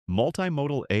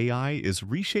Multimodal AI is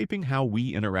reshaping how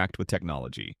we interact with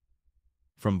technology.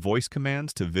 From voice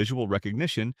commands to visual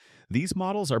recognition, these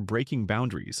models are breaking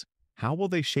boundaries. How will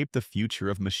they shape the future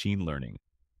of machine learning?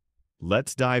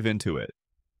 Let's dive into it.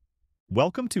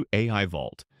 Welcome to AI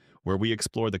Vault, where we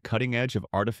explore the cutting edge of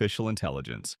artificial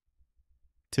intelligence.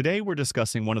 Today, we're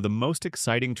discussing one of the most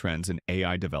exciting trends in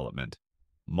AI development,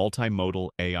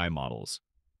 multimodal AI models.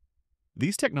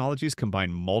 These technologies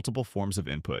combine multiple forms of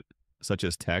input, such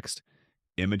as text,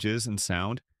 images, and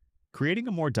sound, creating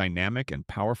a more dynamic and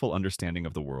powerful understanding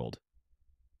of the world.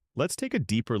 Let's take a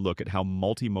deeper look at how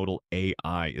multimodal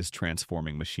AI is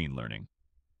transforming machine learning.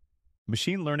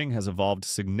 Machine learning has evolved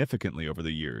significantly over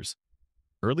the years.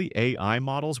 Early AI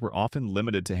models were often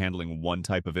limited to handling one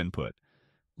type of input,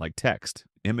 like text,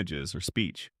 images, or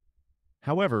speech.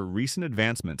 However, recent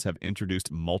advancements have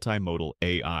introduced multimodal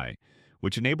AI,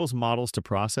 which enables models to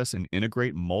process and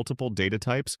integrate multiple data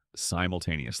types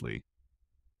simultaneously.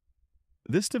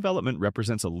 This development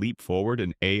represents a leap forward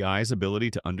in AI's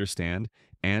ability to understand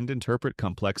and interpret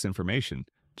complex information,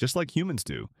 just like humans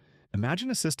do. Imagine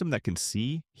a system that can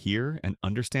see, hear, and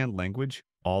understand language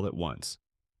all at once.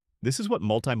 This is what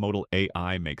multimodal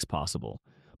AI makes possible.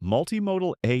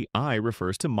 Multimodal AI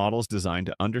refers to models designed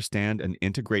to understand and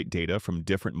integrate data from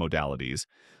different modalities,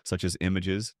 such as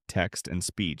images, text, and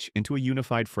speech, into a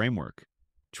unified framework.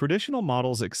 Traditional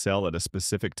models excel at a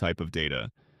specific type of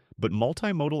data, but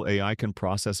multimodal AI can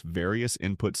process various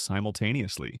inputs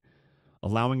simultaneously,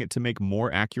 allowing it to make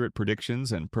more accurate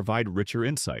predictions and provide richer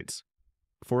insights.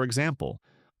 For example,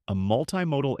 a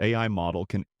multimodal AI model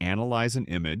can analyze an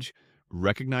image,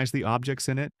 recognize the objects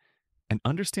in it, and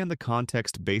understand the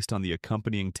context based on the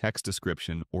accompanying text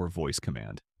description or voice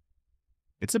command.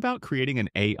 It's about creating an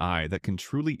AI that can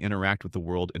truly interact with the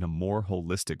world in a more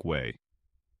holistic way.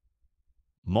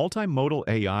 Multimodal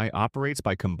AI operates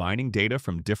by combining data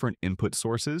from different input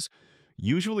sources,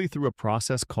 usually through a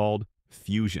process called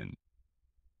fusion.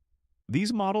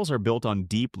 These models are built on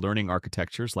deep learning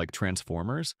architectures like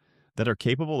transformers that are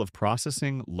capable of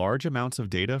processing large amounts of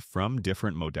data from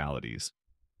different modalities.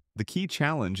 The key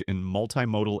challenge in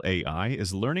multimodal AI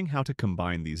is learning how to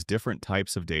combine these different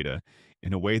types of data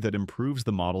in a way that improves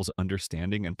the model's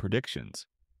understanding and predictions.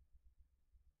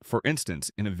 For instance,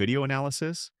 in a video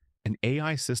analysis, an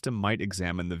AI system might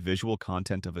examine the visual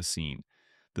content of a scene,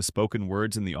 the spoken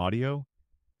words in the audio,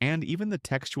 and even the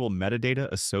textual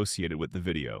metadata associated with the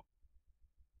video.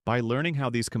 By learning how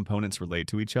these components relate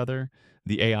to each other,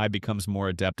 the AI becomes more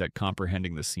adept at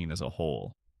comprehending the scene as a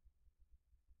whole.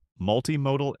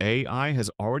 Multimodal AI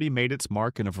has already made its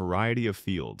mark in a variety of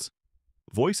fields.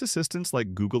 Voice assistants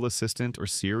like Google Assistant or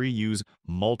Siri use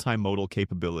multimodal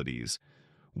capabilities,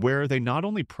 where they not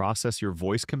only process your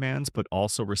voice commands but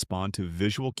also respond to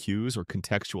visual cues or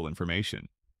contextual information.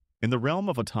 In the realm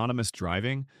of autonomous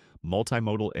driving,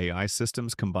 multimodal AI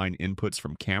systems combine inputs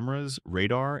from cameras,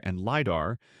 radar, and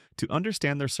LiDAR to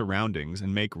understand their surroundings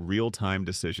and make real-time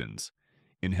decisions.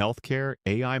 In healthcare,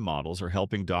 AI models are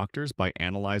helping doctors by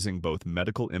analyzing both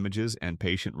medical images and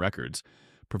patient records,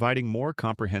 providing more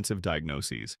comprehensive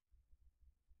diagnoses.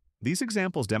 These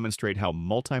examples demonstrate how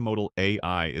multimodal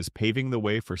AI is paving the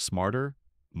way for smarter,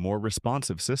 more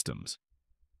responsive systems.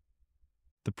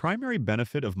 The primary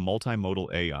benefit of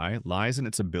multimodal AI lies in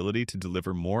its ability to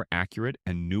deliver more accurate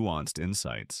and nuanced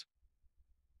insights.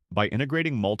 By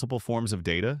integrating multiple forms of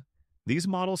data, these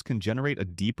models can generate a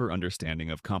deeper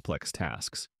understanding of complex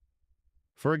tasks.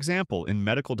 For example, in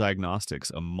medical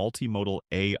diagnostics, a multimodal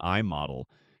AI model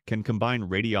can combine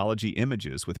radiology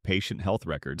images with patient health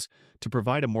records to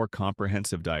provide a more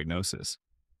comprehensive diagnosis.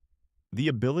 The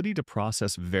ability to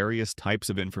process various types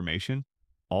of information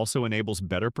also enables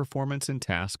better performance in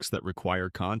tasks that require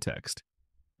context.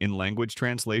 In language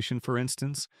translation, for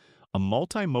instance, a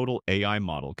multimodal AI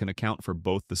model can account for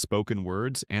both the spoken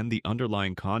words and the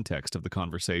underlying context of the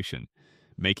conversation,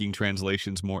 making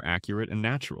translations more accurate and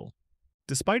natural.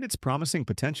 Despite its promising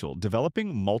potential,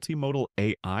 developing multimodal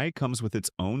AI comes with its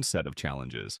own set of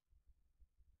challenges.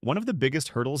 One of the biggest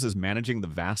hurdles is managing the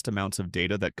vast amounts of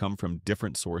data that come from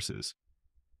different sources.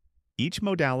 Each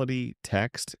modality,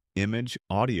 text, image,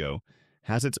 audio,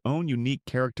 has its own unique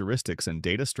characteristics and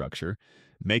data structure,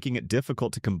 making it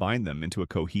difficult to combine them into a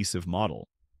cohesive model.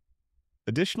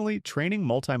 Additionally, training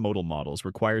multimodal models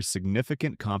requires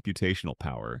significant computational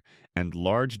power and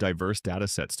large, diverse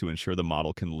datasets to ensure the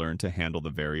model can learn to handle the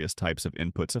various types of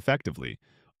inputs effectively.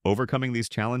 Overcoming these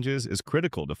challenges is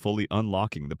critical to fully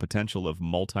unlocking the potential of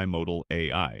multimodal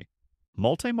AI.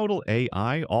 Multimodal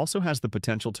AI also has the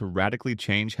potential to radically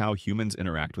change how humans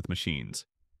interact with machines.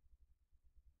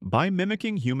 By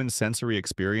mimicking human sensory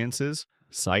experiences,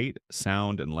 sight,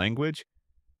 sound, and language,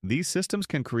 These systems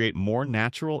can create more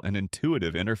natural and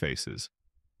intuitive interfaces.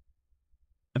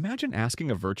 Imagine asking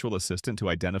a virtual assistant to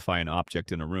identify an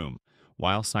object in a room,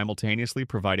 while simultaneously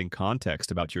providing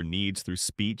context about your needs through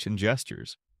speech and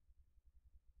gestures.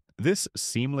 This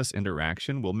seamless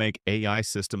interaction will make AI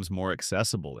systems more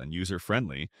accessible and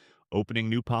user-friendly, opening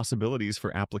new possibilities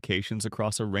for applications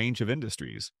across a range of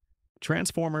industries.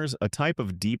 Transformers, a type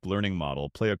of deep learning model,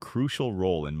 play a crucial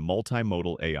role in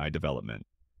multimodal AI development.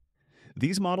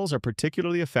 These models are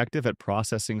particularly effective at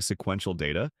processing sequential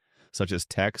data, such as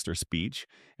text or speech,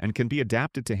 and can be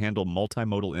adapted to handle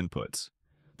multimodal inputs.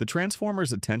 The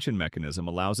transformer's attention mechanism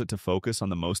allows it to focus on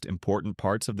the most important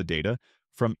parts of the data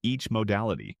from each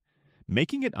modality,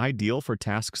 making it ideal for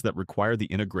tasks that require the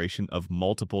integration of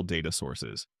multiple data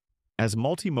sources. As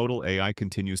multimodal AI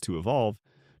continues to evolve,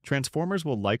 transformers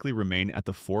will likely remain at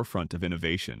the forefront of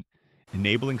innovation,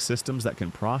 enabling systems that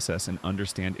can process and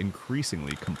understand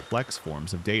increasingly complex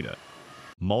forms of data.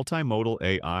 Multimodal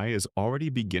AI is already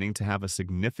beginning to have a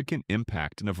significant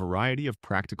impact in a variety of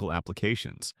practical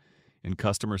applications. In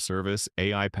customer service,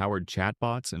 AI-powered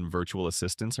chatbots and virtual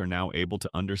assistants are now able to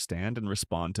understand and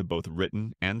respond to both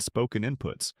written and spoken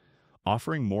inputs,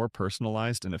 offering more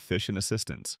personalized and efficient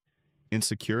assistance. In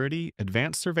security,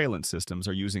 advanced surveillance systems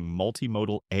are using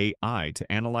multimodal AI to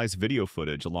analyze video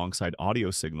footage alongside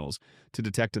audio signals to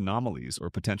detect anomalies or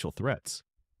potential threats.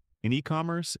 In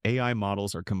e-commerce, AI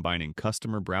models are combining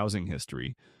customer browsing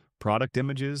history, product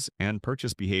images, and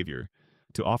purchase behavior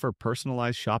to offer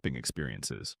personalized shopping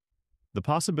experiences. The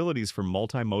possibilities for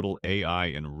multimodal AI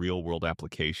in real-world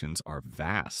applications are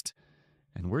vast,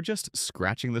 and we're just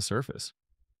scratching the surface.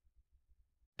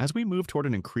 As we move toward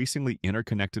an increasingly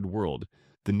interconnected world,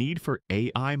 the need for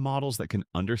AI models that can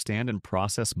understand and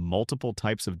process multiple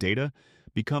types of data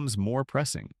becomes more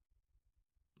pressing.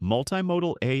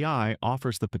 Multimodal AI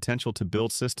offers the potential to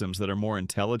build systems that are more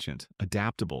intelligent,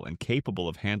 adaptable, and capable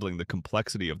of handling the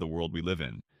complexity of the world we live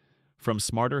in. From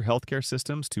smarter healthcare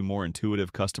systems to more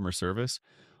intuitive customer service,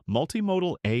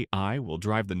 multimodal AI will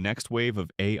drive the next wave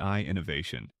of AI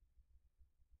innovation.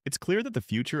 It's clear that the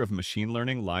future of machine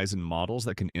learning lies in models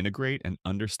that can integrate and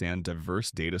understand diverse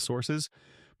data sources,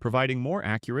 providing more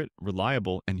accurate,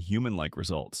 reliable, and human-like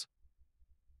results.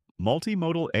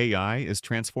 Multimodal AI is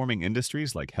transforming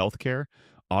industries like healthcare,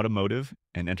 automotive,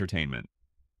 and entertainment.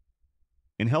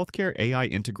 In healthcare, AI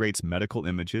integrates medical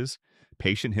images,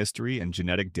 patient history, and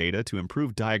genetic data to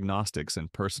improve diagnostics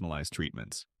and personalized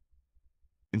treatments.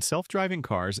 In self-driving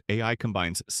cars, AI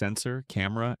combines sensor,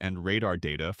 camera, and radar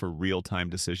data for real-time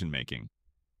decision-making.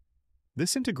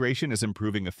 This integration is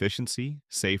improving efficiency,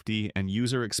 safety, and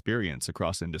user experience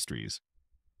across industries.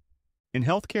 In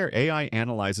healthcare, AI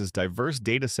analyzes diverse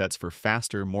data sets for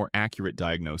faster, more accurate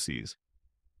diagnoses.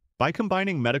 By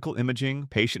combining medical imaging,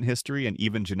 patient history, and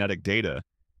even genetic data,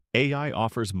 AI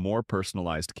offers more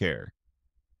personalized care.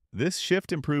 This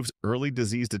shift improves early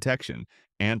disease detection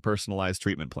and personalized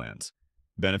treatment plans,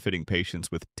 benefiting patients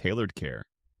with tailored care.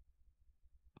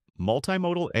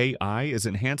 Multimodal AI is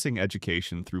enhancing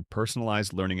education through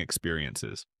personalized learning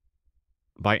experiences.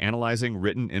 By analyzing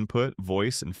written input,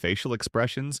 voice, and facial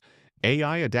expressions,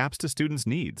 AI adapts to students'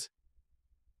 needs.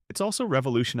 It's also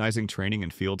revolutionizing training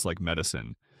in fields like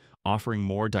medicine, offering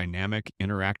more dynamic,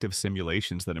 interactive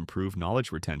simulations that improve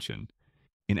knowledge retention.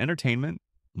 In entertainment,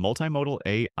 multimodal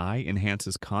AI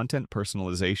enhances content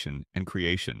personalization and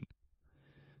creation.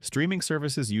 Streaming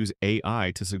services use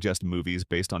AI to suggest movies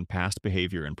based on past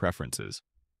behavior and preferences.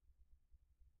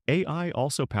 AI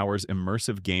also powers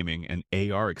immersive gaming and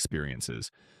AR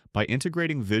experiences by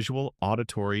integrating visual,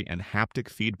 auditory, and haptic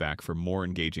feedback for more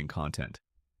engaging content.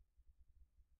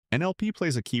 NLP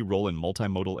plays a key role in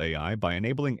multimodal AI by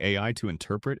enabling AI to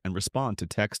interpret and respond to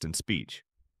text and speech.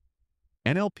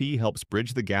 NLP helps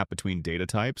bridge the gap between data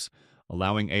types,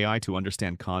 allowing AI to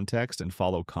understand context and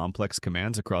follow complex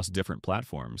commands across different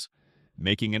platforms,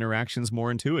 making interactions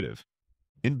more intuitive.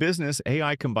 In business,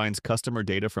 AI combines customer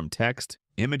data from text,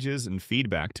 images, and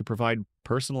feedback to provide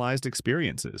personalized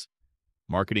experiences.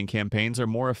 Marketing campaigns are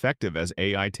more effective as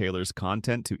AI tailors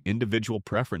content to individual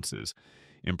preferences,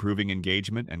 improving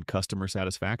engagement and customer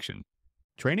satisfaction.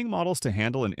 Training models to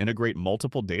handle and integrate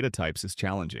multiple data types is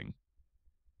challenging.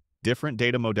 Different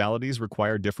data modalities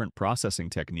require different processing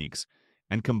techniques,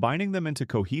 and combining them into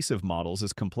cohesive models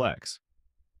is complex.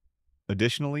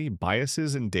 Additionally,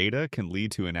 biases in data can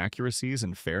lead to inaccuracies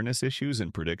and fairness issues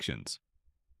in predictions.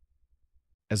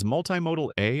 As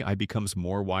multimodal AI becomes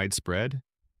more widespread,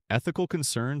 ethical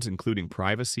concerns including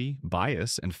privacy,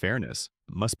 bias, and fairness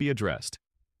must be addressed.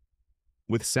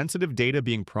 With sensitive data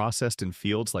being processed in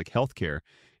fields like healthcare,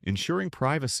 ensuring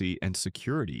privacy and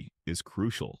security is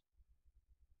crucial.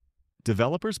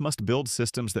 Developers must build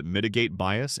systems that mitigate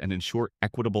bias and ensure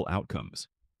equitable outcomes.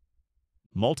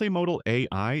 Multimodal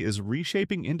AI is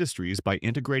reshaping industries by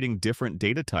integrating different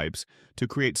data types to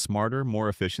create smarter, more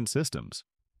efficient systems.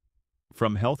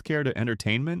 From healthcare to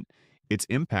entertainment, its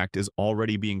impact is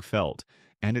already being felt,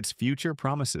 and its future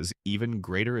promises even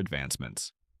greater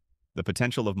advancements. The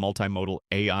potential of multimodal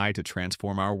AI to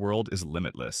transform our world is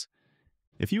limitless.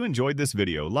 If you enjoyed this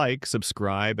video, like,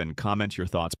 subscribe, and comment your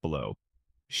thoughts below.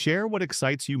 Share what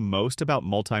excites you most about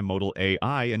multimodal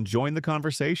AI and join the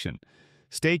conversation.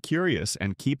 Stay curious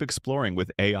and keep exploring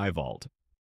with AI Vault.